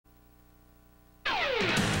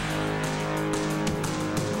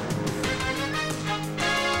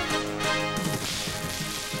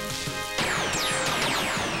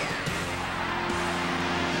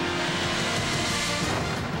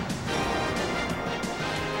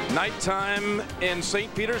Nighttime in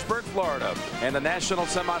St. Petersburg, Florida, and the national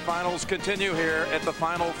semifinals continue here at the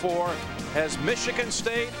Final Four as Michigan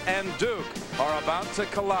State and Duke are about to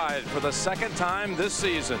collide for the second time this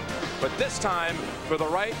season, but this time for the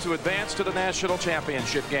right to advance to the national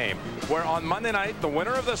championship game, where on Monday night the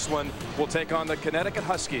winner of this one will take on the Connecticut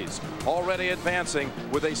Huskies, already advancing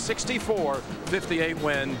with a 64-58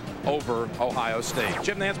 win over Ohio State.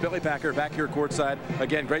 Jim Nance, Billy Packer back here courtside.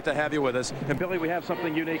 Again, great to have you with us. And Billy, we have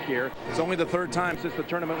something unique here. It's only the third time since the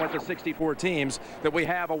tournament went to 64 teams that we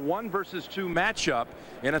have a 1 versus 2 matchup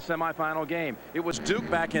in a semifinal game. It was Duke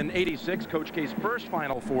back in '86, Coach K's first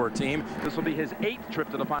Final Four team. This will be his 8th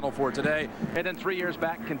trip to the Final Four today. And then 3 years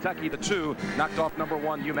back, Kentucky, the 2, knocked off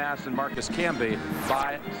 #1 UMass and Marcus Camby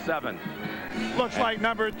by 7. Looks like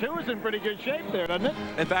 #2 is in pretty good shape there, doesn't it?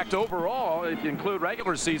 In fact, overall, if you include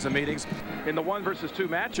regular season meetings, in the 1 versus 2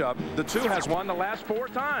 matchup, the 2 has won the last 4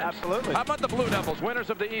 times. Absolutely. How about the Blue Devils,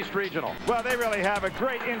 winners of the East Regional? Well, they really have a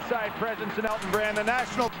great inside presence in Elton Brand, the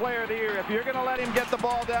National Player of the Year. If you're going to let him get the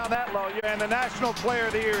ball down that low, and the National Player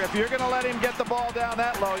of the Year, if you're going to let him get the ball down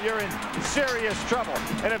that low, you're in serious trouble.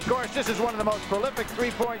 And of course, this is one of the most prolific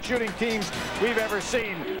three-point shooting teams we've ever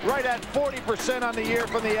seen, right at 40% on the year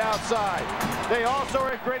from the outside. They also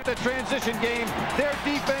are great at the transition game. Their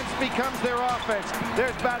defense becomes their offense.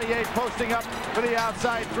 There's Battier posting up for the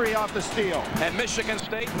outside 3 off the steal. And Michigan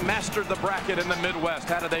State mastered the bracket in the Midwest.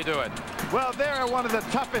 How did they do it? Well, they're one of the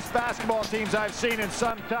toughest basketball teams I've seen in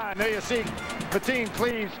some time. There you see Mateen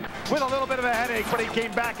Cleaves with a little bit of a headache, but he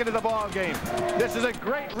came back into the ball game. This is a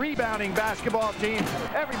great rebounding basketball team.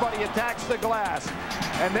 Everybody attacks the glass.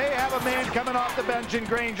 And they have a man coming off the bench in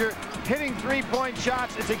Granger, hitting three-point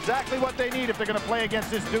shots. It's exactly what they need if they're going to play against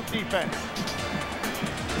this Duke defense.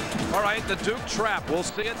 All right, the Duke trap. We'll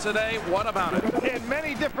see it today. What about it? In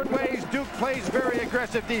many different ways, Duke plays very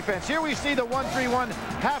aggressive defense. Here we see the 1-3-1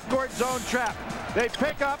 half-court zone trap. They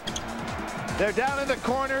pick up. They're down in the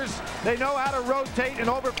corners. They know how to rotate and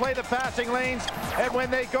overplay the passing lanes. And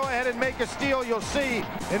when they go ahead and make a steal, you'll see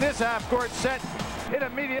in this half-court set, it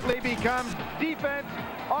immediately becomes defense,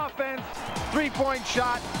 offense, three-point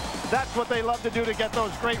shot. That's what they love to do to get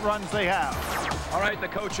those great runs they have. All right, the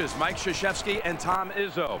coaches, Mike Krzyzewski and Tom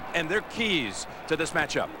Izzo, and their keys to this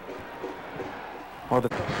matchup.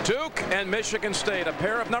 Duke and Michigan State, a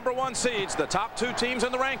pair of #1 seeds, the top 2 teams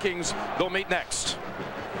in the rankings. They'll meet next.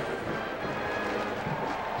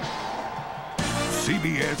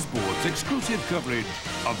 CBS Sports exclusive coverage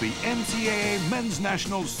of the NCAA Men's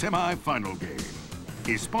National Semifinal game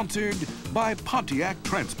is sponsored by Pontiac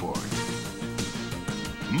Transport,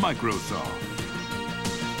 Microsoft,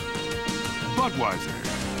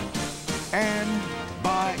 Budweiser, and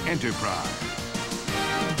by Enterprise.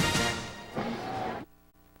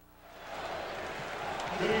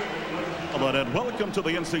 And welcome to the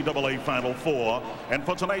NCAA Final Four, and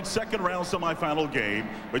for tonight's second-round semifinal game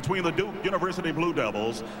between the Duke University Blue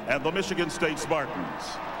Devils and the Michigan State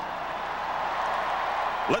Spartans.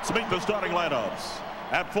 Let's meet the starting lineups.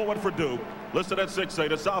 At forward for Duke, listed at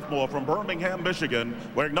 6'8", a sophomore from Birmingham, Michigan,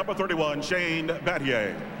 wearing #31, Shane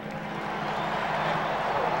Battier.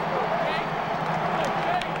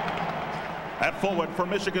 At forward for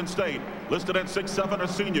Michigan State, listed at 6'7", a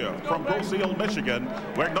senior from Grosse Ile, Michigan,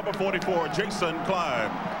 wearing #44, Jason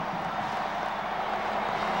Klein.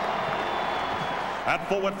 At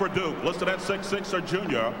forward for Duke, listed at 6'6", a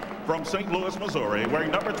junior from St. Louis, Missouri,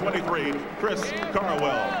 wearing #23, Chris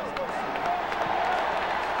Carwell.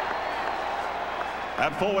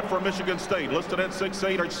 At forward for Michigan State, listed at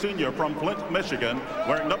 6'8", a senior from Flint, Michigan,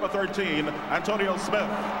 wearing #13, Antonio Smith.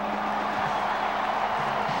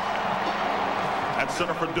 At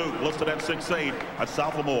center for Duke, listed at 6'8", a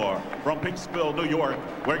sophomore from Peekskill, New York,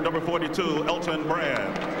 wearing #42, Elton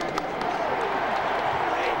Brand.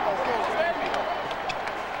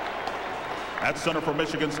 At center for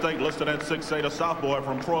Michigan State, listed at 6'8", a sophomore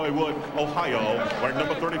from Troy Wood, Ohio, wearing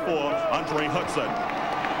 #34, Andre Hudson.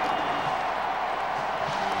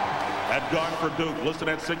 At guard for Duke, listed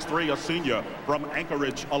at 6'3", a senior from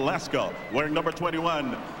Anchorage, Alaska, wearing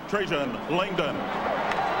 #21, Trajan Langdon.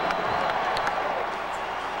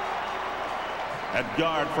 At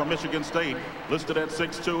guard for Michigan State, listed at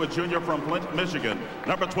 6'2", a junior from Flint, Michigan,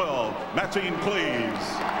 #12, Mateen Cleaves.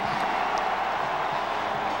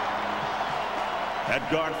 At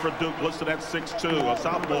guard for Duke, listed at 6'2", a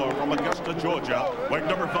sophomore from Augusta, Georgia, wearing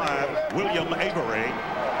 #5, William Avery.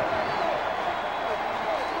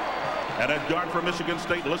 And at guard for Michigan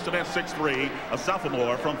State, listed at 6'3", a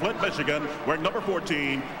sophomore from Flint, Michigan, wearing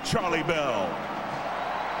 #14, Charlie Bell.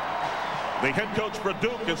 The head coach for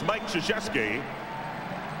Duke is Mike Krzyzewski.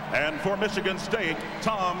 And for Michigan State,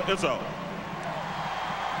 Tom Izzo.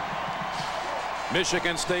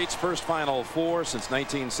 Michigan State's first Final Four since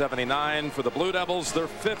 1979. For the Blue Devils, their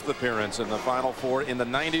 5th appearance in the Final Four in the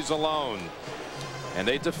 90s alone. And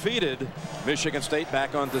they defeated Michigan State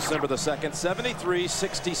back on December the 2nd,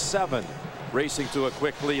 73-67. Racing to a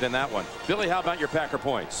quick lead in that one. Billy, how about your Packer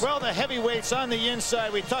points? Well, the heavyweights on the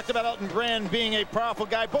inside. We talked about Elton Brand being a powerful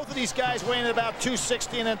guy. Both of these guys weighing at about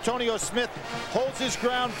 260, and Antonio Smith holds his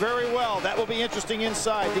ground very well. That will be interesting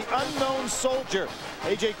inside. The unknown soldier,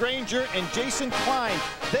 A.J. Granger and Jason Klein,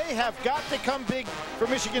 they have got to come big for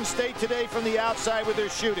Michigan State today from the outside with their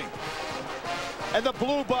shooting. And the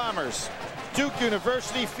Blue Bombers, Duke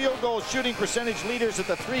University, field goal shooting percentage leaders at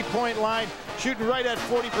the three-point line, shooting right at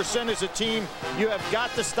 40% as a team. You have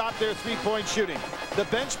got to stop their three-point shooting. The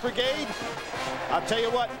bench brigade, I'll tell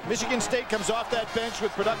you what, Michigan State comes off that bench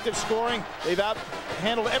with productive scoring. They've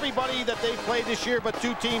out-handled everybody that they've played this year, but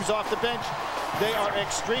 2 teams off the bench. They are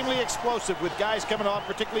extremely explosive with guys coming off,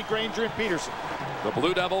 particularly Granger and Peterson. The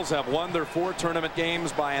Blue Devils have won their 4 tournament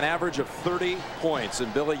games by an average of 30 points.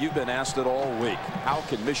 And Billy, you've been asked it all week. How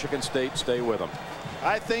can Michigan State stay with them?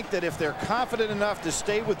 I think that if they're confident enough to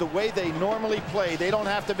stay with the way they normally play, they don't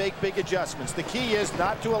have to make big adjustments. The key is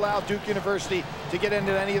not to allow Duke University to get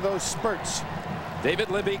into any of those spurts. David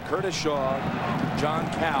Libby, Curtis Shaw, John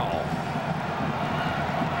Cowell.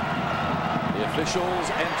 The officials,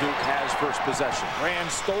 and Duke has first possession.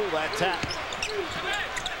 Brand stole that tap.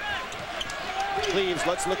 Cleves,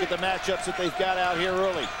 let's look at the matchups that they've got out here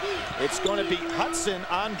early. It's going to be Hudson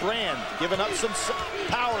on Brand, giving up some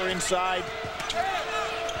power inside.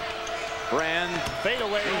 Brand fade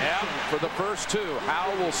away. Yeah, for the first 2.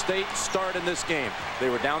 How will State start in this game? They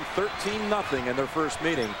were down 13-0 in their first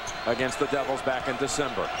meeting against the Devils back in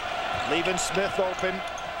December. Leaving Smith open.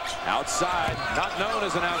 Outside, not known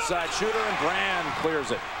as an outside shooter, and Brand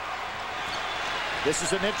clears it. This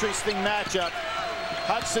is an interesting matchup.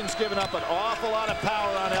 Hudson's given up an awful lot of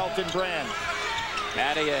power on Elton Brand.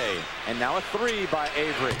 Mattier, and now a 3 by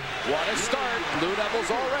Avery. What a start. Blue Devils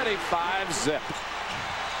already 5-zip.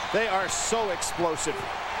 They are so explosive.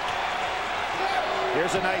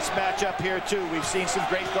 Here's a nice matchup here, too. We've seen some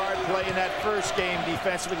great guard play in that first game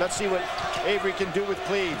defensively. Let's see what Avery can do with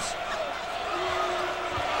Cleves.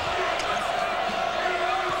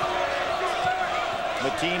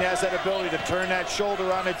 Mateen has that ability to turn that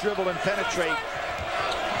shoulder on a dribble and penetrate.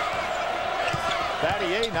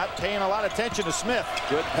 Battier not paying a lot of attention to Smith.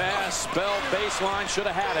 Good pass. Bell baseline, should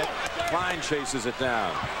have had it. Klein chases it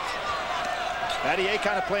down. Battier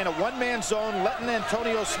kind of playing a one-man zone, letting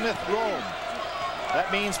Antonio Smith roam.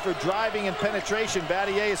 That means for driving and penetration,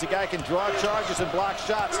 Battier is a guy who can draw charges and block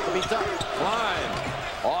shots to be tough. Klein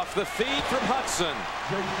off the feed from Hudson.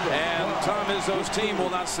 And Tom Izzo's team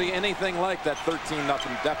will not see anything like that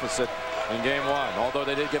 13-0 deficit in game 1, although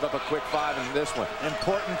they did give up a quick 5 in this one.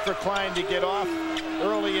 Important for Klein to get off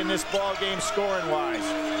early in this ball game scoring-wise.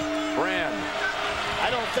 Brand. I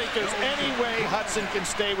don't think there's any way Hudson can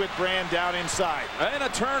stay with Brand down inside. And a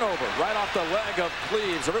turnover right off the leg of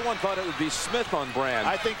Cleves. Everyone thought it would be Smith on Brand.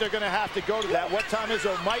 I think they're going to have to go to that. What Tom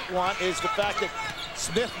Izzo might want is the fact that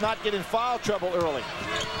Smith not get in foul trouble early.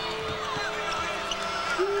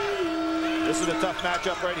 This is a tough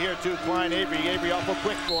matchup right here, too. Klein, Avery. Avery awful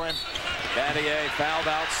quick for him. Battier fouled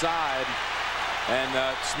outside.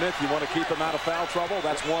 And Smith, you want to keep him out of foul trouble?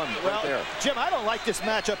 That's one right there. Jim, I don't like this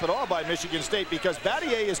matchup at all by Michigan State because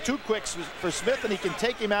Battier is too quick for Smith, and he can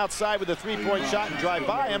take him outside with a three-point shot and drive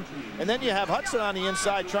by him. And then you have Hudson on the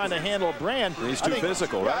inside trying to handle Brand. He's too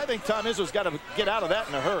physical, right? I think Tom Izzo's got to get out of that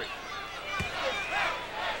in a hurry.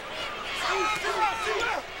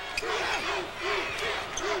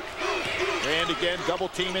 Brand again, double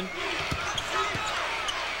teaming.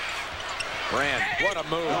 Brand, what a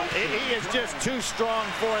move. He is just too strong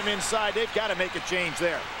for him inside. They've got to make a change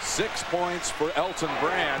there. 6 points for Elton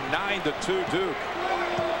Brand, 9-2 Duke.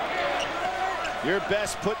 Your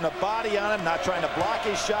best putting a body on him, not trying to block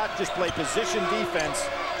his shot, just play position defense.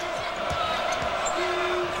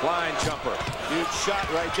 Klein jumper. Huge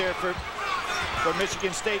shot right there for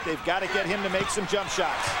Michigan State. They've got to get him to make some jump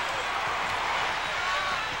shots.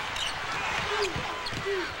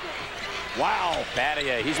 Wow,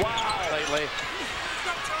 Battier, he's wild lately.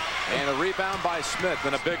 And a rebound by Smith,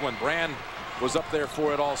 and a big one. Brand was up there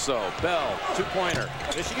for it also. Bell, two-pointer.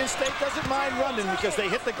 Michigan State doesn't mind running because they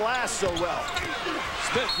hit the glass so well.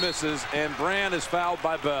 Smith misses, and Brand is fouled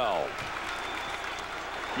by Bell.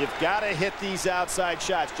 You've got to hit these outside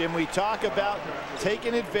shots, Jim. We talk about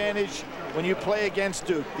taking advantage when you play against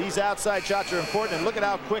Duke. These outside shots are important, and look at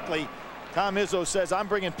how quickly Tom Izzo says, I'm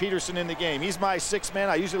bringing Peterson in the game. He's my sixth man.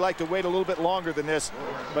 I usually like to wait a little bit longer than this,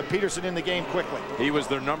 but Peterson in the game quickly. He was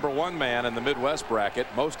their #1 man in the Midwest bracket.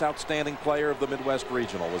 Most outstanding player of the Midwest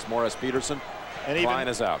Regional was Morris Peterson. And Klein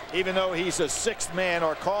is out. Even though he's a sixth man,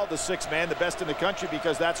 or called the sixth man, the best in the country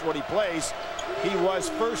because that's what he plays, he was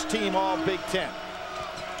first team all Big Ten.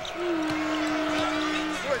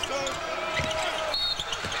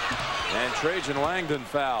 And Trajan Langdon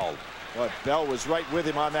fouled. But Bell was right with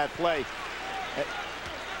him on that play.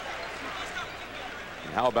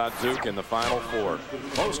 And how about Duke in the Final Four?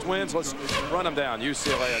 Most wins, let's run them down.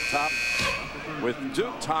 UCLA at top, with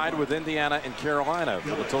Duke tied with Indiana and Carolina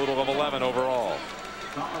with a total of 11 overall.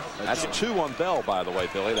 That's 2 on Bell, by the way,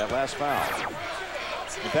 Billy, that last foul.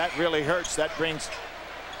 If that really hurts, that brings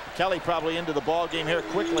Kelly probably into the ball game here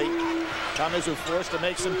quickly. Tom Izzo forced to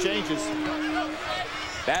make some changes.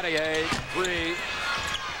 Battier, 3.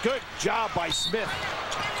 Good job by Smith.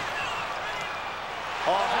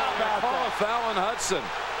 Oh, how about that? Foul on Hudson,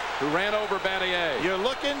 who ran over Battier. You're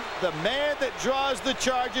looking, the man that draws the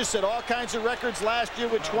charges, set all kinds of records last year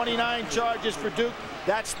with 29 charges for Duke.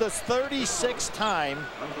 That's the 36th time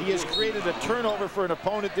he has created a turnover for an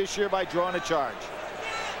opponent this year by drawing a charge.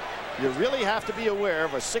 You really have to be aware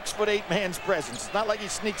of a 6'8" man's presence. It's not like he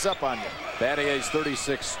sneaks up on you. Battier's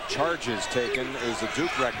 36 charges taken is a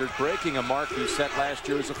Duke record, breaking a mark he set last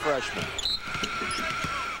year as a freshman.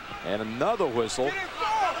 And another whistle.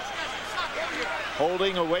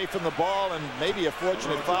 Holding away from the ball, and maybe a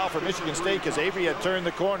fortunate foul for Michigan State because Avery had turned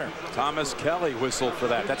the corner. Thomas Kelly whistled for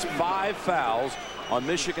that. That's 5 fouls on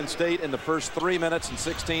Michigan State in the first 3 minutes and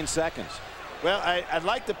 16 seconds. Well, I'd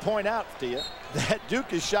like to point out to you that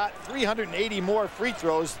Duke has shot 380 more free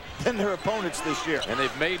throws than their opponents this year. And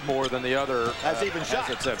they've made more than the other even shot.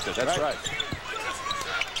 attempted. That's right.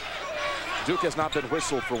 Duke has not been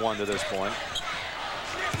whistled for one to this point.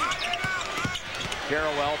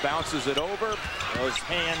 Carrawell bounces it over. Those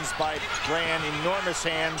hands by Brand, enormous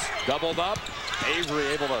hands. Doubled up. Avery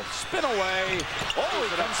able to spin away. Oh,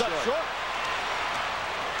 he comes up short.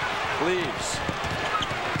 Cleaves.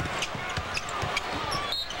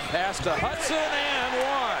 Pass to Hudson and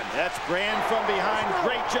 1. That's Brand from behind.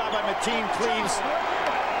 Great job by Mateen Cleaves.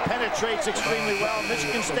 Penetrates extremely well.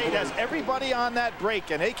 Michigan State has everybody on that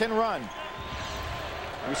break, and they can run.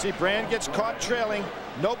 You see Brand gets caught trailing.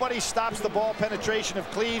 Nobody stops the ball penetration of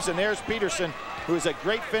Cleaves, and there's Peterson, who is a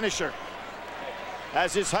great finisher,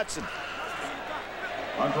 as is Hudson.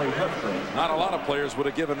 Not a lot of players would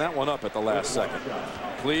have given that one up at the last second.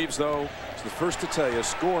 Cleaves, though, is the first to tell you,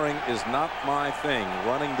 scoring is not my thing.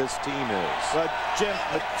 Running this team is. But Jim,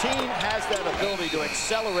 the team has that ability to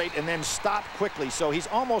accelerate and then stop quickly, so he's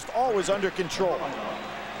almost always under control.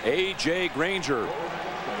 A.J. Granger,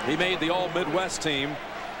 he made the All-Midwest team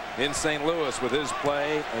in St. Louis with his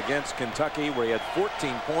play against Kentucky, where he had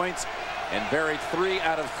 14 points and buried 3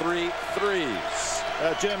 out of 3 threes.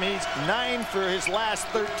 Jim, he's 9 for his last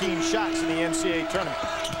 13 shots in the NCAA tournament.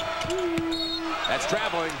 That's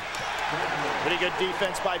traveling. Pretty good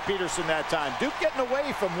defense by Peterson that time. Duke getting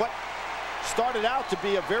away from what started out to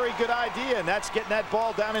be a very good idea, and that's getting that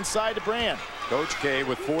ball down inside to Brand. Coach K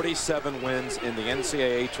with 47 wins in the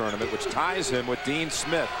NCAA tournament, which ties him with Dean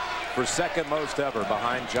Smith for second most ever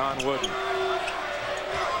behind John Wooden.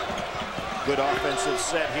 Good offensive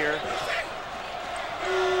set here.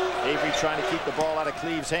 Avery trying to keep the ball out of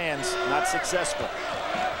Cleaves' hands, not successful.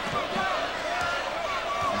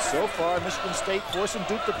 And so far, Michigan State forcing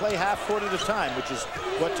Duke to play half court at a time, which is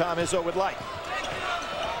what Tom Izzo would like.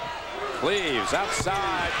 Cleaves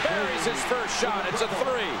outside, buries his first shot. It's a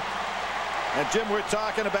 3. And Jim, we're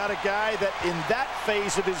talking about a guy that in that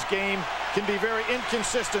phase of his game can be very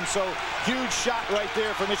inconsistent. So huge shot right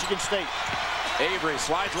there for Michigan State. Avery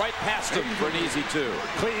slides right past him for an easy 2.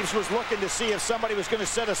 Cleaves was looking to see if somebody was going to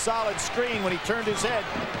set a solid screen. When he turned his head,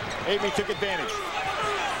 Avery took advantage.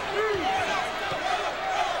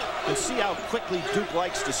 And see how quickly Duke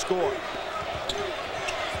likes to score.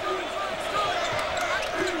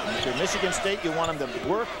 If you're Michigan State, you want them to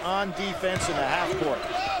work on defense in the half court.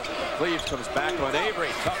 Cleaves comes back on Avery.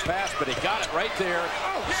 Tough pass, but he got it right there.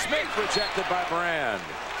 Smith rejected by Brand.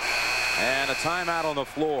 And a timeout on the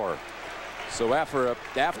floor. So after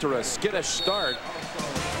a skittish start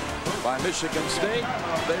by Michigan State,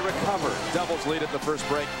 they recover. Devils lead at the first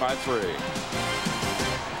break by 3.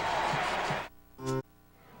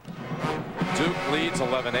 Duke leads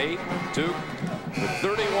 11-8. Duke with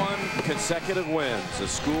 31 consecutive wins, a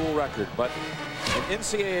school record, but an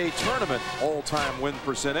NCAA tournament all-time win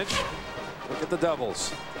percentage. Look at the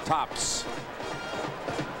Devils. Tops.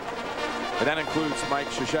 And that includes Mike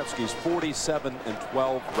Krzyzewski's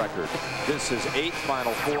 47-12 record. This is 8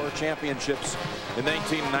 Final Four championships in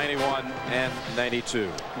 1991 and 92.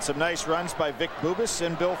 And some nice runs by Vic Bubas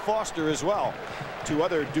and Bill Foster as well. 2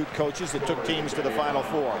 other Duke coaches that took teams to the Final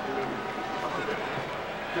Four.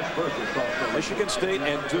 Michigan State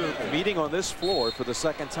and Duke meeting on this floor for the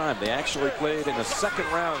second time. They actually played in the second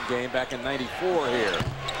round game back in '94 here.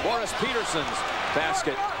 Morris Peterson's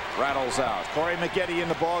basket rattles out. Corey Maggette in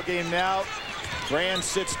the ball game now. Brand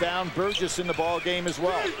sits down. Burgess in the ball game as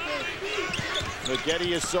well. Maggette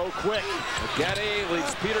is so quick. Maggette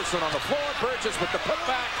leaves Peterson on the floor. Burgess with the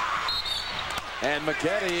putback. And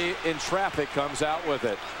Maggette in traffic comes out with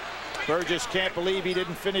it. Burgess can't believe he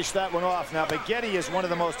didn't finish that one off. Now, Maggette is one of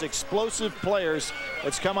the most explosive players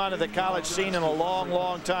that's come onto the college scene in a long,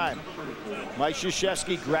 long time. Mike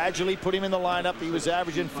Krzyzewski gradually put him in the lineup. He was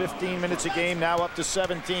averaging 15 minutes a game, now up to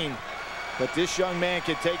 17. But this young man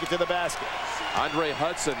can take it to the basket. Andre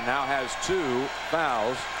Hudson now has 2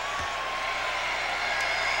 fouls.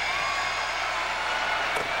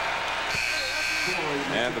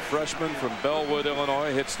 And the freshman from Bellwood,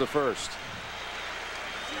 Illinois, hits the first.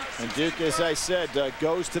 And Duke, as I said,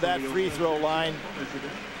 goes to that free throw line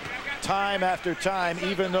time after time,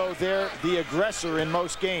 even though they're the aggressor in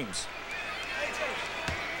most games.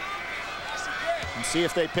 And see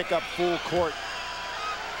if they pick up full court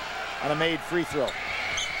on a made free throw.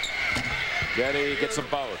 Getty gets them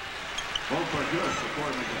both.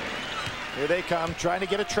 Here they come, trying to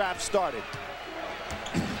get a trap started.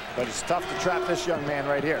 But it's tough to trap this young man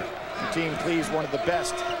right here. The team Cleve's one of the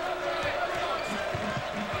best.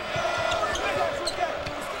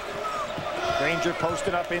 Granger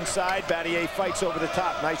posted up inside. Battier fights over the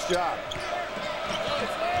top. Nice job.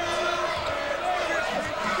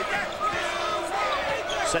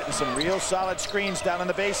 Setting some real solid screens down on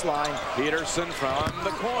the baseline. Peterson from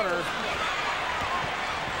the corner.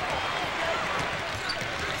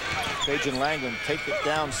 Trajan Langdon take it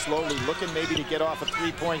down slowly, looking maybe to get off a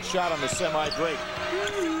three-point shot on the semi-break.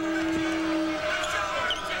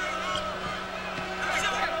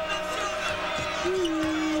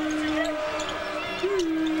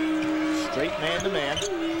 Straight man-to-man.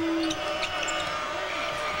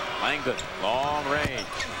 Langdon, long range.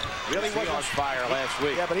 Really was on fire last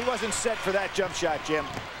week. Yeah, but he wasn't set for that jump shot, Jim.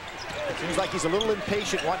 Seems like he's a little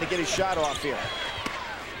impatient wanting to get his shot off here.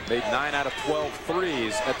 Made 9 out of 12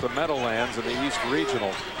 threes at the Meadowlands in the East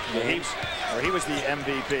Regional games. Where he was the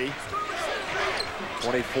MVP.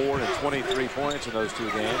 24 and 23 points in those 2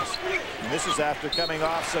 games. And this is after coming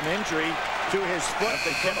off some injury to his foot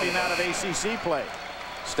that kept him out of ACC play.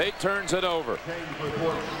 State turns it over.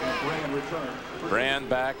 Brand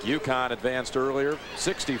back. UConn advanced earlier,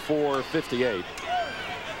 64-58.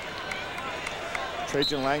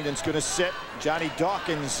 Trajan Langdon's going to sit. Johnny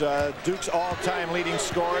Dawkins, Duke's all-time leading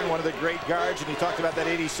scorer and one of the great guards. And he talked about that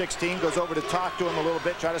 86 team. Goes over to talk to him a little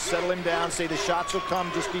bit, try to settle him down, say the shots will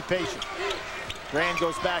come, just be patient. Brand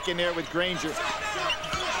goes back in there with Granger.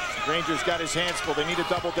 Granger's got his hands full. They need to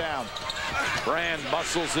double down. Brand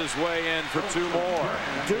muscles his way in for 2 more.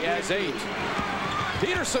 He has 8.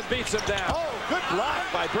 Peterson beats him down. Oh, good block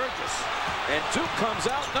by Burgess. And Duke comes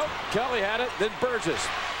out. Nope, Kelly had it. Then Burgess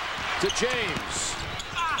to James.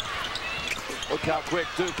 Look how quick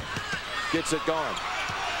Duke gets it going.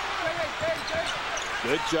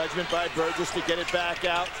 Good judgment by Burgess to get it back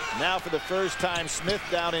out. Now for the first time, Smith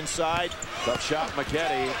down inside. Tough shot,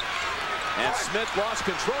 Maggette. And Smith lost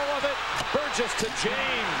control of it. Burgess to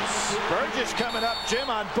James. Burgess coming up, Jim,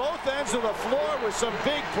 on both ends of the floor with some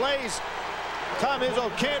big plays. Tom Izzo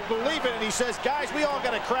can't believe it, and he says, guys, we all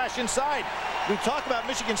got to crash inside. We talk about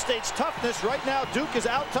Michigan State's toughness. Right now, Duke is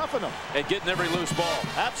out toughing them. And getting every loose ball.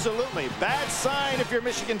 Absolutely. Bad sign if you're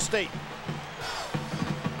Michigan State.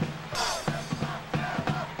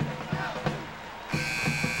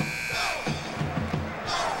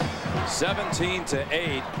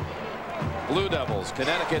 (17-8). Blue Devils.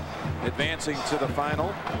 Connecticut advancing to the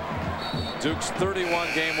final. Duke's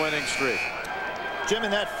 31-game winning streak. Jim,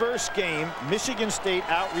 in that first game, Michigan State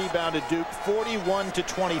out-rebounded Duke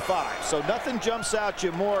 41-25. So nothing jumps out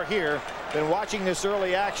you more here than watching this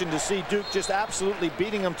early action to see Duke just absolutely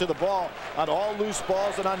beating them to the ball on all loose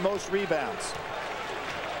balls and on most rebounds.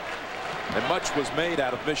 And much was made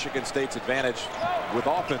out of Michigan State's advantage with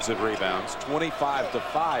offensive rebounds,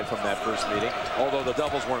 25-5 from that first meeting, although the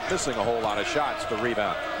Devils weren't missing a whole lot of shots to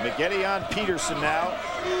rebound. Maggette on Peterson now.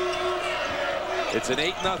 It's an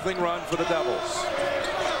 8-0 run for the Devils.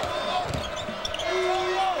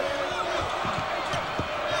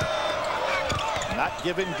 Not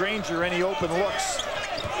giving Granger any open looks.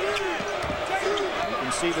 You can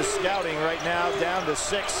can see the scouting right now down to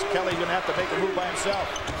 6. Kelly's going to have to make a move by himself.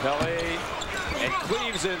 Kelly and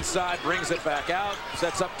Cleaves inside, brings it back out,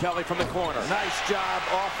 sets up Kelly from the corner. Nice job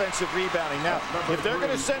offensive rebounding. Now, if they're going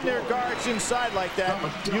to send their guards inside like that,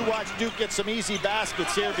 you watch Duke get some easy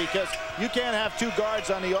baskets here, because you can't have 2 guards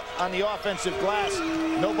on the offensive glass.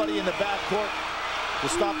 Nobody in the backcourt to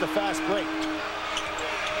stop the fast break.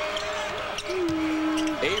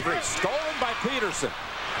 Avery stolen by Peterson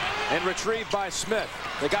and retrieved by Smith.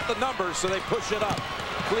 They got the numbers, so they push it up.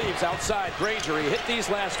 Cleaves outside. Granger, he hit these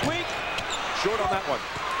last week. Short on that one.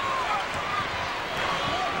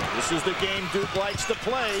 This is the game Duke likes to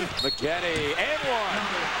play. McGetty and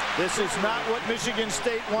one. This is not what Michigan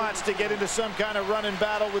State wants, to get into some kind of run and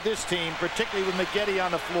battle with this team, particularly with McGetty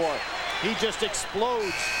on the floor. He just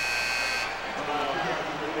explodes.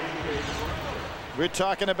 We're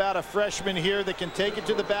talking about a freshman here that can take it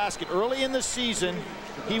to the basket. Early in the season,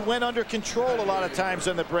 he went under control a lot of times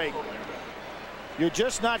on the break. You're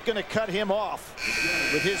just not going to cut him off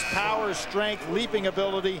with his power, strength, leaping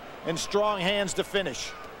ability, and strong hands to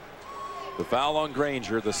finish. The foul on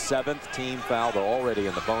Granger, the 7th team foul. They're already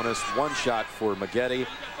in the bonus. 1 shot for McGetty.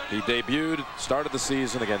 He debuted, started the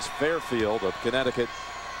season against Fairfield of Connecticut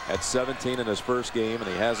at 17 in his first game,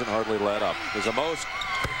 and he hasn't hardly let up. There's the most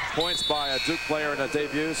points by a Duke player in a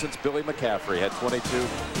debut since Billy McCaffrey had 22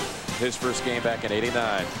 his first game back in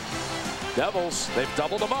 '89. Devils, they've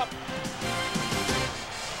doubled them up.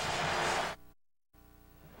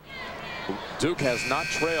 Duke has not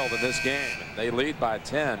trailed in this game. They lead by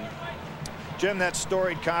 10. Jim, that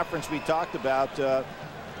storied conference we talked about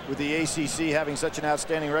with the ACC having such an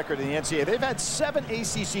outstanding record in the NCAA. They've had 7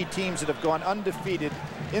 ACC teams that have gone undefeated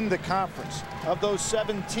in the conference. Of those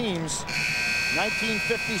 7 teams,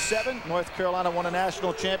 1957, North Carolina won a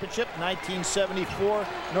national championship. 1974,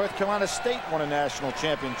 North Carolina State won a national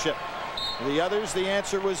championship. The others, the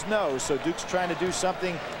answer was no. So Duke's trying to do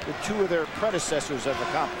something that 2 of their predecessors have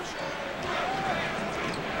accomplished.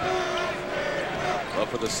 Well,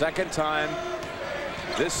 for the 2nd time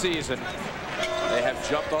this season, they have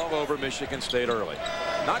jumped all over Michigan State early.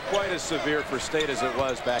 Not quite as severe for State as it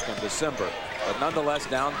was back in December, but nonetheless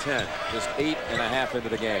down 10, just 8.5 into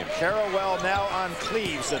the game. Carrawell now on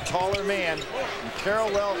Cleaves, a taller man. And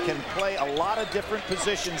Carrawell can play a lot of different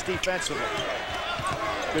positions defensively.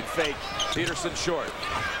 Good fake. Peterson short.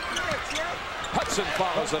 Hudson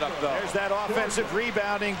follows it up, though. There's that offensive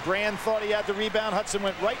rebounding. Brand thought he had the rebound. Hudson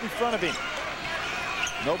went right in front of him.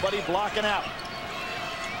 Nobody blocking out.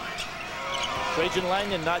 Trajan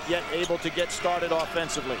Langdon not yet able to get started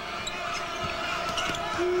offensively.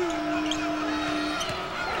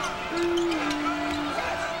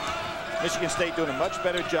 Michigan State doing a much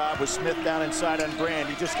better job with Smith down inside on Brand.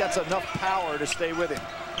 He just gets enough power to stay with him.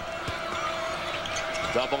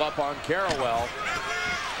 Double up on Carrawell.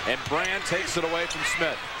 And Brand takes it away from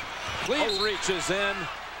Smith. Cleaves reaches in,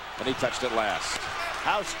 and he touched it last.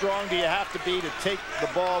 How strong do you have to be to take the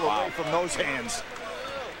ball away from those hands?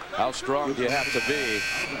 How strong do you have to be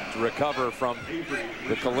to recover from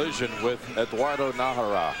the collision with Eduardo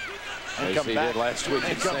Nahara, as he did last week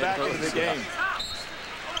and come back into the game?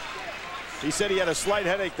 He said he had a slight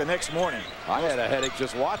headache the next morning. I had a headache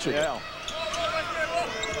just watching it.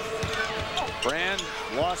 Brand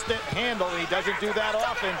lost it, handle. He doesn't do that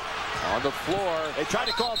often. On the floor. They tried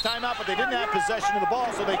to call timeout, but they didn't have possession of the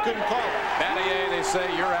ball, so they couldn't call it. Battier, they say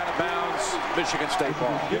you're out of bounds. Michigan State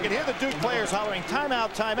ball. You can hear the Duke players hollering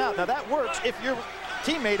timeout, timeout. Now that works if your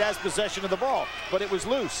teammate has possession of the ball, but it was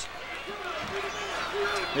loose.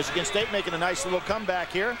 Michigan State making a nice little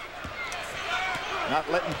comeback here. Not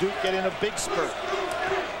letting Duke get in a big spurt.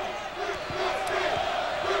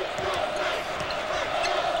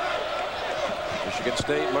 Michigan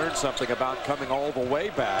State learned something about coming all the way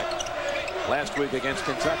back last week against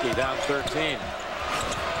Kentucky, down 13.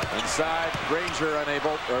 Inside, Granger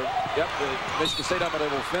unable, Michigan State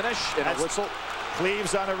unable to finish, and a whistle.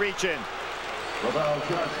 Cleaves on a reach-in.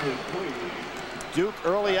 Duke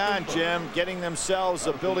early on, Jim, getting themselves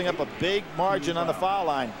building up a big margin on the foul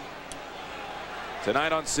line.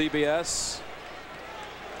 Tonight on CBS,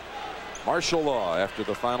 Martial Law after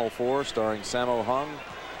the Final Four, starring Sammo Hung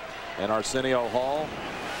and Arsenio Hall.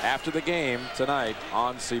 After the game tonight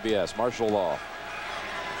on CBS, Martial Law.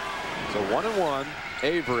 So 1-1,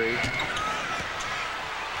 Avery.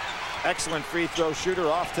 Excellent free throw shooter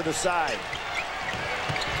off to the side.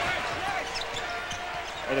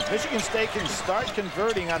 And if Michigan State can start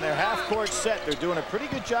converting on their half-court set, they're doing a pretty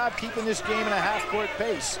good job keeping this game in a half-court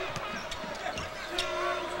pace.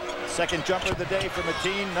 Second jumper of the day for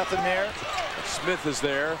Mateen, nothing there. Smith is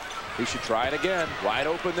there. He should try it again. Wide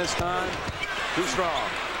open this time. Too strong.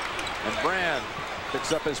 And Brand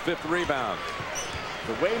picks up his 5th rebound.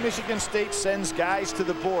 The way Michigan State sends guys to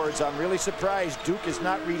the boards, I'm really surprised Duke is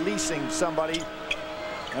not releasing somebody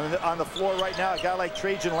on the floor right now, a guy like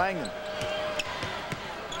Trajan Langdon.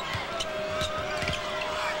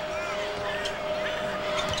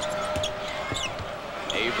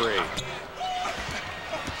 Avery.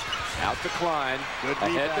 Out to Klein. Good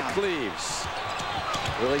ahead rebound. to Cleaves.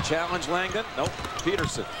 Will he challenge Langdon? Nope.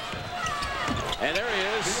 Peterson. And there he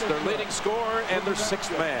is, their leading scorer and their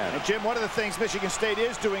 6th man. And Jim, one of the things Michigan State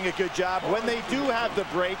is doing a good job, when they do have the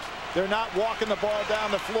break, they're not walking the ball down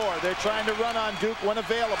the floor. They're trying to run on Duke when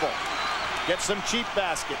available. Get some cheap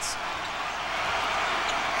baskets.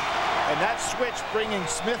 And that switch, bringing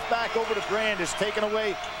Smith back over to Brand, has taken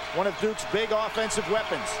away one of Duke's big offensive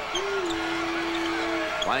weapons.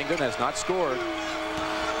 Langdon has not scored.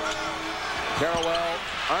 Carrawell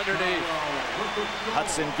underneath.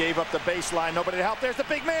 Hudson gave up the baseline. Nobody to help. There's the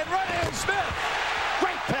big man running. Smith.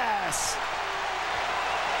 Great pass.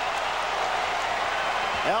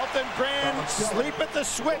 Elton Brand sleep at the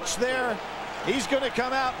switch there. He's going to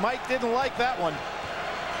come out. Mike didn't like that one.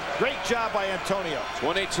 Great job by Antonio.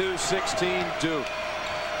 22-16 Duke.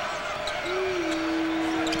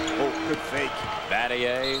 Oh, good fake.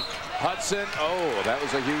 Battier. Hudson. Oh, that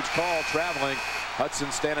was a huge call traveling.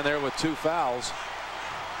 Hudson standing there with 2 fouls.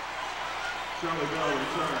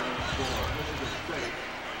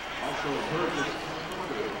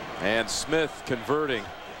 And Smith converting.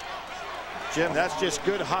 Jim, that's just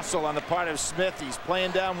good hustle on the part of Smith. He's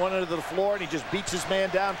playing down one end of the floor, and he just beats his man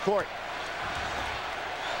down court.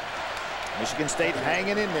 Michigan State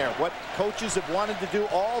hanging in there. What coaches have wanted to do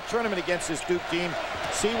all tournament against this Duke team.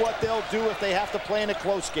 See what they'll do if they have to play in a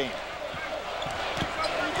close game.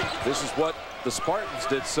 This is what the Spartans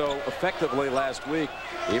did so effectively last week,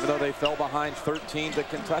 even though they fell behind 13 to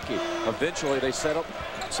Kentucky. Eventually, they settled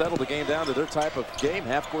the game down to their type of game,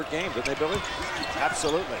 half-court game, didn't they, Billy?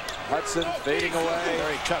 Absolutely. Hudson fading away.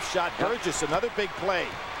 Very tough shot. Burgess, another big play.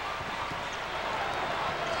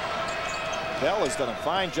 Bell has done a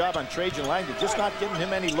fine job on Trajan Langdon, just not giving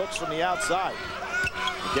him any looks from the outside.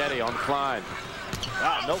 Maggette on Klein.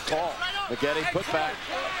 Wow, no call. Maggette put back.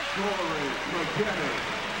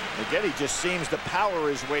 Maggette just seems to power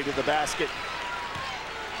his way to the basket.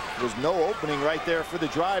 There was no opening right there for the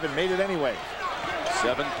drive and made it anyway.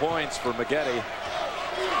 7 points for Maggette.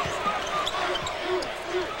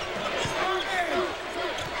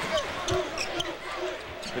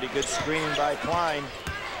 Pretty good screening by Klein.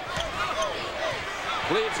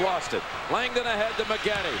 Cleaves lost it. Langdon ahead to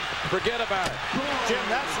Maggette. Forget about it. Jim,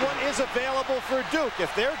 that's what is available for Duke.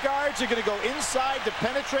 If their guards are going to go inside to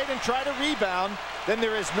penetrate and try to rebound, then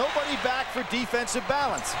there is nobody back for defensive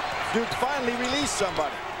balance. Duke finally released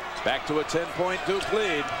somebody. Back to a 10-point Duke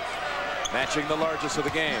lead, matching the largest of the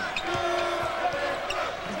game.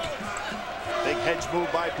 Big hedge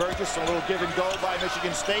move by Burgess, a little give and go by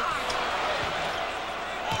Michigan State.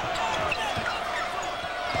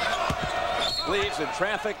 Cleaves in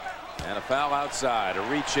traffic, and a foul outside, a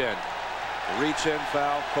reach-in. A reach-in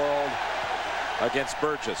foul called against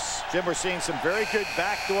Burgess. Jim, we're seeing some very good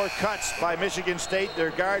backdoor cuts by Michigan State,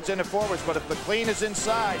 their guards and the forwards, but if McLean is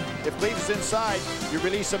inside, if Cleaves is inside, you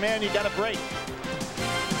release a man, you got a break.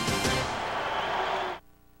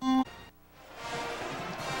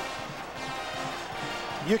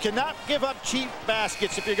 You cannot give up cheap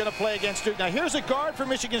baskets if you're going to play against Duke. Now, here's a guard for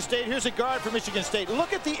Michigan State. Here's a guard for Michigan State.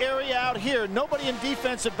 Look at the area out here. Nobody in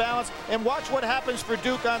defensive balance. And watch what happens for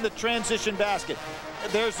Duke on the transition basket.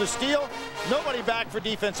 There's the steal. Nobody back for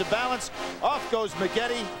defensive balance. Off goes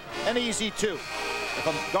Maggette. An easy 2. If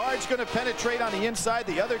a guard's going to penetrate on the inside,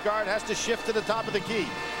 the other guard has to shift to the top of the key.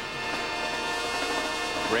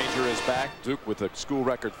 Granger is back. Duke with a school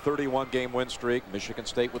record 31-game win streak. Michigan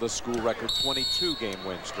State with a school record 22-game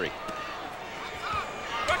win streak.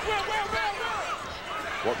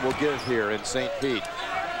 What we'll give here in St. Pete.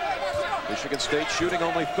 Michigan State shooting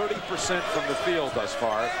only 30% from the field thus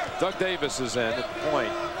far. Doug Davis is in at the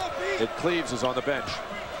point. Cleaves is on the bench.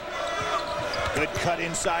 Good cut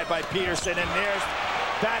inside by Peterson, and there's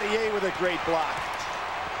Battier with a great block.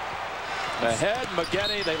 Ahead,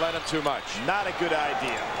 Maggette, they let him too much. Not a good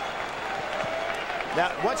idea. Now,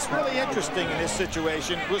 what's really interesting in this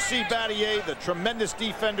situation, we'll see Battier, the tremendous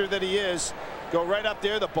defender that he is, go right up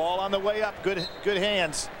there, the ball on the way up, good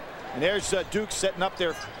hands. And there's Duke setting up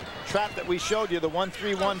their trap that we showed you, the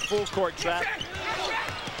 1-3-1 full court trap.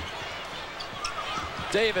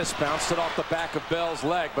 Davis bounced it off the back of Bell's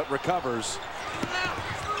leg, but recovers.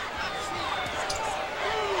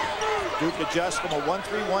 Duke adjusts from a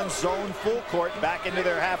 1-3-1 zone full court back into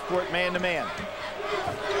their half-court man-to-man.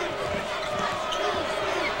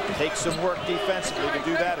 Takes some work defensively to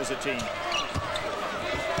do that as a team.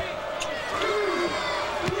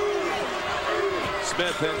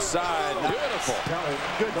 Smith inside. Beautiful.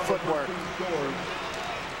 Good footwork.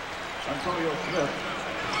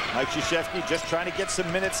 Mike Krzyzewski just trying to get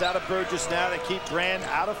some minutes out of Burgess now to keep Brand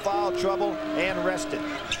out of foul trouble and rested.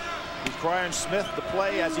 Requiring Smith to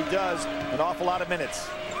play, as he does, an awful lot of minutes.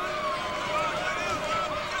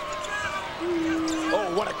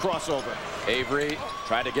 Oh, what a crossover. Avery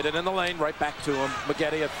tried to get it in the lane, right back to him.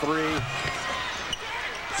 Maggette at 3.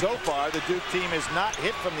 So far, the Duke team has not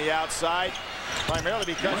hit from the outside, primarily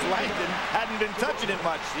because Langdon hadn't been touching it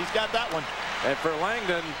much. He's got that one. And for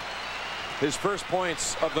Langdon, his first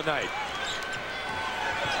points of the night.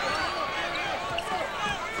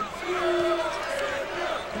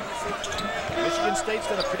 Michigan State's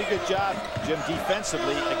done a pretty good job, Jim,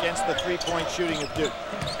 defensively against the three-point shooting of Duke.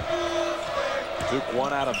 Duke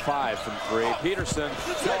 1 out of 5 from 3. Peterson,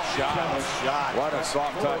 good shot. What a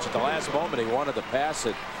soft touch. At the last moment, he wanted to pass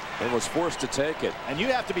it and was forced to take it. And you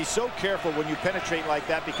have to be so careful when you penetrate like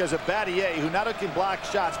that because of Battier, who not only can block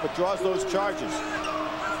shots, but draws those charges.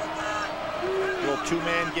 Little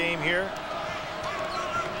two-man game here.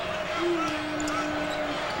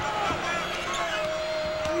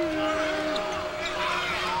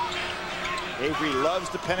 Avery loves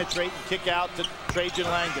to penetrate and kick out to Trajan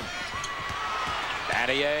Langdon.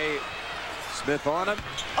 Battier, Smith on him.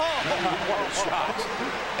 Oh, what a shot.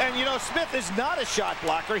 And you know, Smith is not a shot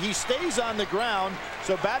blocker. He stays on the ground.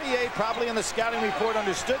 So Battier probably in the scouting report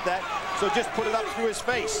understood that. So just put it up through his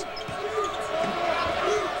face.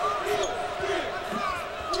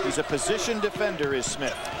 He's a position defender, is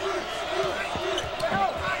Smith.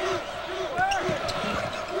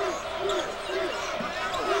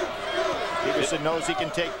 Peterson knows he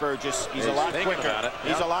can take Burgess. He's a lot quicker.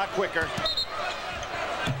 He's a lot quicker.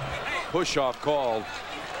 Push-off called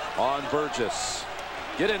on Burgess.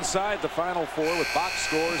 Get inside the Final Four with box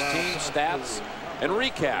scores, team stats, and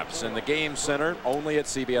recaps in the Game Center, only at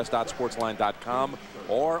cbs.sportsline.com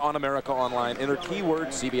or on America Online. Enter keyword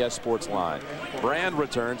CBS Sportsline. Brand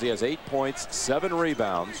returns. He has 8 points, 7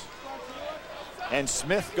 rebounds. And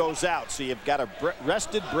Smith goes out, so you've got a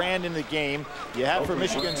rested Brand in the game. You have for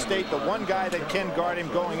Michigan State the one guy that can guard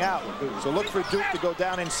him going out. So look for Duke to go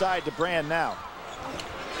down inside to Brand now.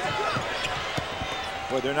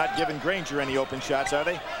 Well, they're not giving Granger any open shots, are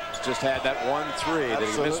they? Just had that 1-3 that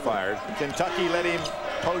he misfired. Kentucky let him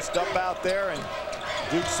post up out there, and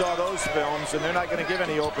Duke saw those films, and they're not going to give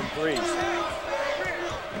any open threes.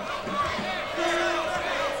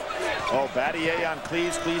 Oh, Battier on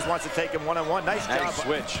Cleves. Cleves wants to take him one-on-one. Nice job. Nice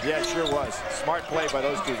switch. Yeah, sure was. Smart play by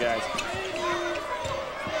those two guys.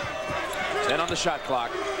 10 on the shot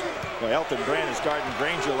clock. Well, Elton Brand is guarding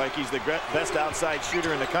Granger like he's the best outside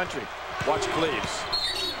shooter in the country. Watch Cleves.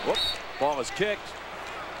 Whoop. Ball is kicked.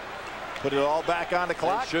 Put it all back on the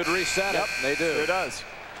clock. They should reset it. They do. Sure does.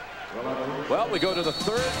 Well, we go to the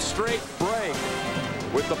third straight break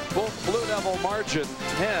with the Blue Devil margin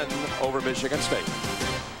 10 over Michigan State.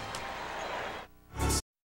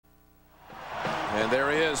 And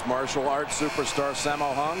there he is, martial arts superstar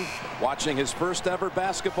Sammo Hung, watching his first ever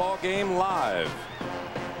basketball game live.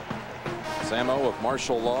 Sammo of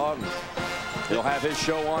martial law. He'll have his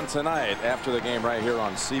show on tonight after the game right here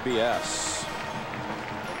on CBS.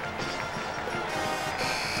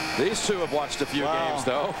 These two have watched a few games,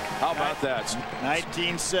 though. How about that?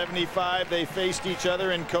 1975, they faced each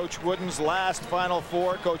other in Coach Wooden's last Final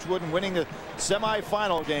Four. Coach Wooden winning the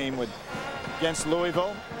semifinal game against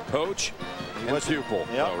Louisville. Coach and pupil.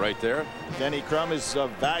 Oh, right there. Denny Crum is a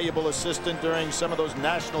valuable assistant during some of those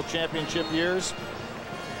national championship years.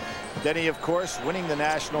 Denny, of course, winning the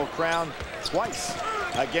national crown twice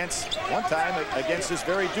one time against this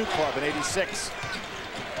very Duke club in '86.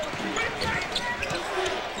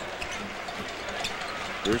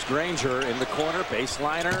 Here's Granger in the corner,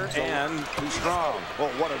 baseliner, and too strong. Oh,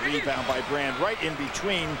 what a rebound by Brand, right in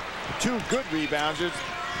between two good rebounders,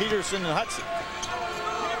 Peterson and Hudson.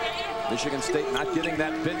 Michigan State not getting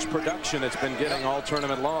that bench production it's been getting all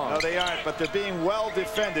tournament long. No, they aren't, but they're being well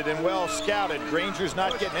defended and well scouted. Granger's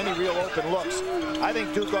not getting any real open looks. I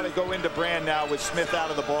think Duke ought to go into Brand now with Smith out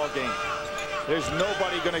of the ball game. There's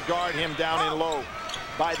nobody going to guard him down in low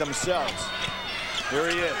by themselves. Here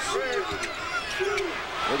he is.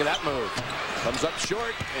 Look at that move. Comes up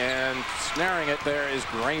short, and snaring it there is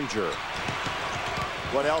Granger.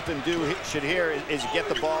 What Elton should hear is get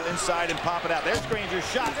the ball inside and pop it out. There's Granger's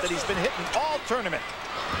shot that he's been hitting all tournament.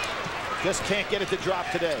 Just can't get it to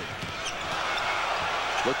drop today.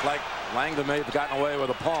 Looked like Langdon may have gotten away with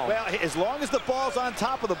a palm. Well, as long as the ball's on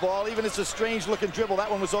top of the ball, even if it's a strange-looking dribble,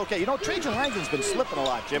 that one was okay. You know, Trajan Langdon's been slipping a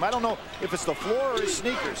lot, Jim. I don't know if it's the floor or his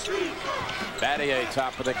sneakers. Battier,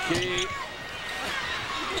 top of the key.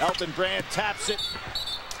 Elton Brand taps it.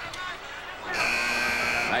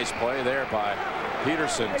 Nice play there by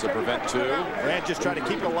Peterson to prevent two. Brand just trying to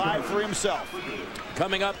keep it alive for himself.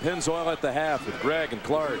 Coming up, Pennzoil at the half with Greg and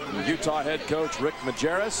Clark and Utah head coach Rick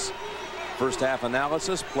Majerus. First half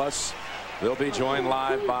analysis, plus they'll be joined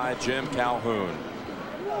live by Jim Calhoun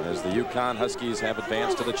as the UConn Huskies have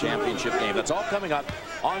advanced to the championship game. That's all coming up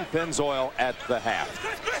on Pennzoil at the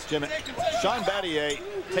half. Jim, Sean Battier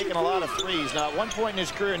taking a lot of threes. Now, at one point in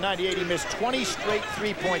his career in '98, he missed 20 straight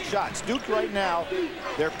three-point shots. Duke right now,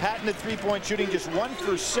 their patented three-point shooting just 1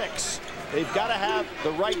 for 6. They've got to have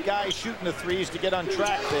the right guy shooting the threes to get on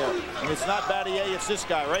track there. And it's not Battier, it's this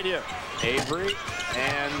guy right here. Avery,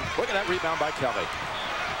 and look at that rebound by Kelly.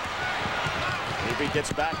 Avery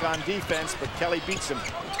gets back on defense, but Kelly beats him.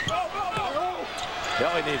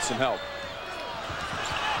 Kelly needs some help.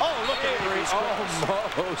 Oh, look at Avery.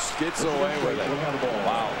 Almost gets away with it.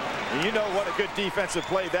 Wow. And you know what a good defensive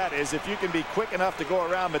play that is if you can be quick enough to go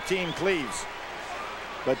around Mateen Cleaves.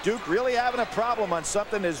 But Duke really having a problem on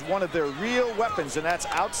something is one of their real weapons, and that's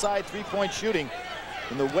outside three-point shooting.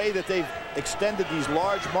 And the way that they've extended these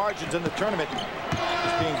large margins in the tournament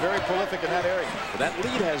is being very prolific in that area. That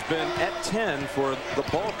lead has been at 10 for the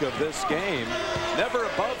bulk of this game. Never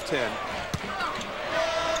above 10.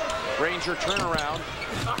 Ranger turnaround.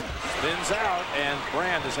 Spins out, and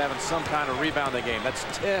Brand is having some kind of rebounding game. That's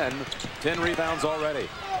 10 rebounds already.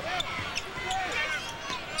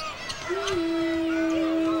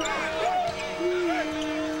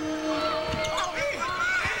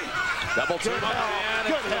 Double team on the man.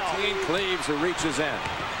 It's Mateen Cleaves who reaches in.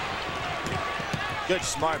 Good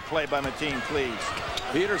smart play by Mateen Cleaves.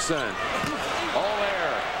 Peterson, all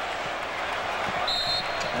air.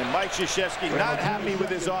 And Mike Krzyzewski not happy with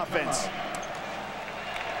his offense.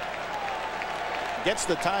 Gets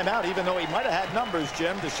the timeout, even though he might have had numbers,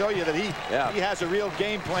 Jim, to show you that he has a real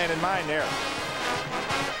game plan in mind there.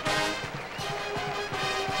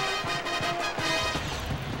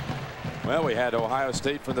 Well, we had Ohio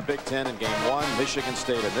State from the Big Ten in game 1, Michigan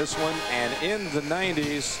State in this one, and in the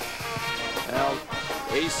 90s, well,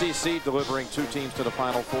 ACC delivering 2 teams to the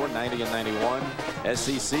Final Four, 90 and 91.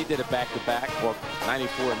 SEC did it back-to-back, well,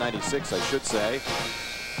 94 and 96, I should say.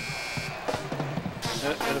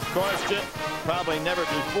 And of course, Jim, probably never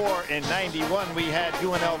before in 91 we had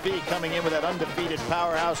UNLV coming in with that undefeated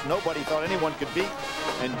powerhouse nobody thought anyone could beat,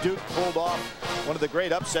 and Duke pulled off one of the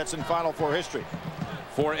great upsets in Final Four history.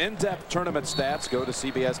 For in-depth tournament stats, go to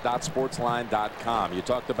cbs.sportsline.com. You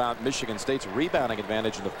talked about Michigan State's rebounding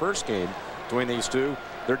advantage in the first game between these two.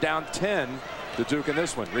 They're down 10 to Duke in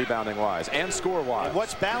this one, rebounding-wise and score-wise. And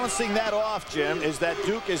what's balancing that off, Jim, is that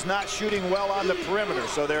Duke is not shooting well on the perimeter.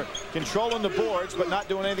 So they're controlling the boards, but not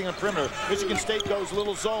doing anything on the perimeter. Michigan State goes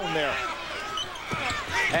little zone there.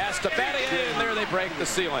 Pass to Battier, and there they break the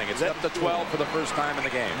ceiling. It's up to 12 for the first time in the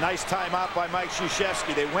game. Nice timeout by Mike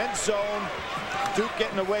Krzyzewski. They went zone. Duke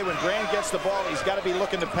getting away. When Brand gets the ball, he's got to be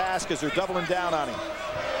looking to pass because they're doubling down on him.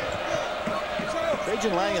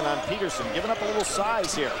 Trajan Langdon on Peterson, giving up a little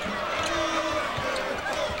size here.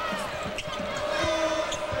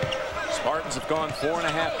 Spartans have gone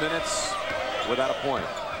 4.5 minutes without a point.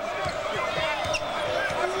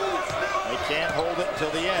 They can't hold it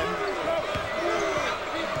until the end.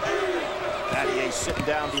 Battier sitting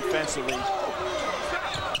down defensively.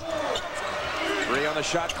 3 on the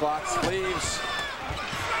shot clock. Cleaves.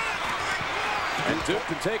 And Duke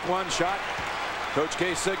can take one shot. Coach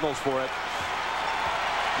K signals for it.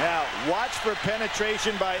 Now, watch for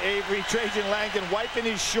penetration by Avery. Trajan Langdon wiping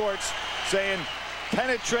his shorts, saying,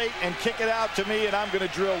 penetrate and kick it out to me, and I'm going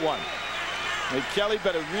to drill one. And Kelly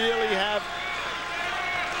better really have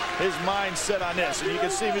his mind set on this. And you can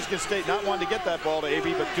see Michigan State not wanting to get that ball to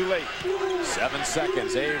Avery, but too late. 7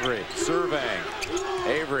 seconds. Avery surveying.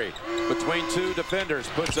 Avery between 2 defenders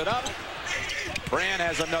puts it up. Brand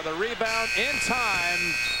has another rebound in time,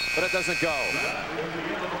 but it doesn't go.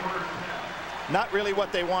 Not really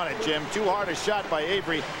what they wanted, Jim. Too hard a shot by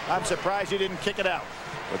Avery. I'm surprised he didn't kick it out.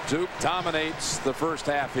 But Duke dominates the first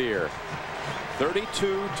half here.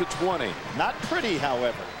 32-20. Not pretty,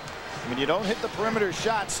 however. When you don't hit the perimeter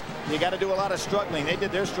shots, you got to do a lot of struggling. They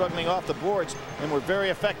did their struggling off the boards and were very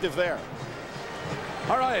effective there.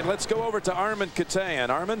 All right, let's go over to Armin Katayan.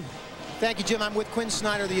 Armin? Thank you, Jim. I'm with Quinn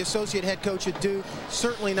Snyder, the associate head coach at Duke.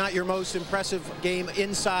 Certainly not your most impressive game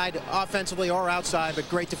inside, offensively or outside, but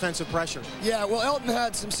great defensive pressure. Yeah, well, Elton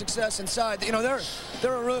had some success inside. You know,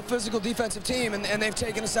 they're a real physical defensive team, and they've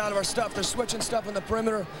taken us out of our stuff. They're switching stuff on the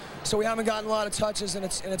perimeter, so we haven't gotten a lot of touches, and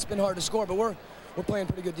it's been hard to score. But we're playing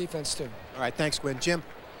pretty good defense too. All right, thanks, Quinn. Jim.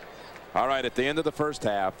 All right, at the end of the first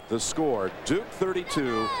half, the score, Duke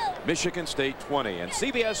 32, Michigan State 20. And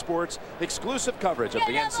CBS Sports exclusive coverage of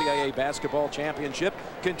the NCAA Basketball Championship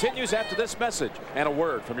continues after this message and a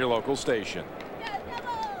word from your local station.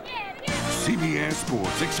 CBS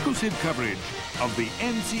Sports exclusive coverage of the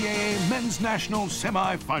NCAA Men's National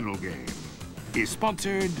Semi-Final game is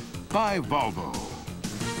sponsored by Volvo,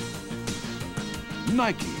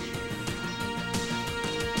 Nike,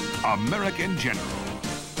 American General,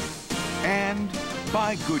 and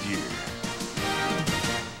by Goodyear.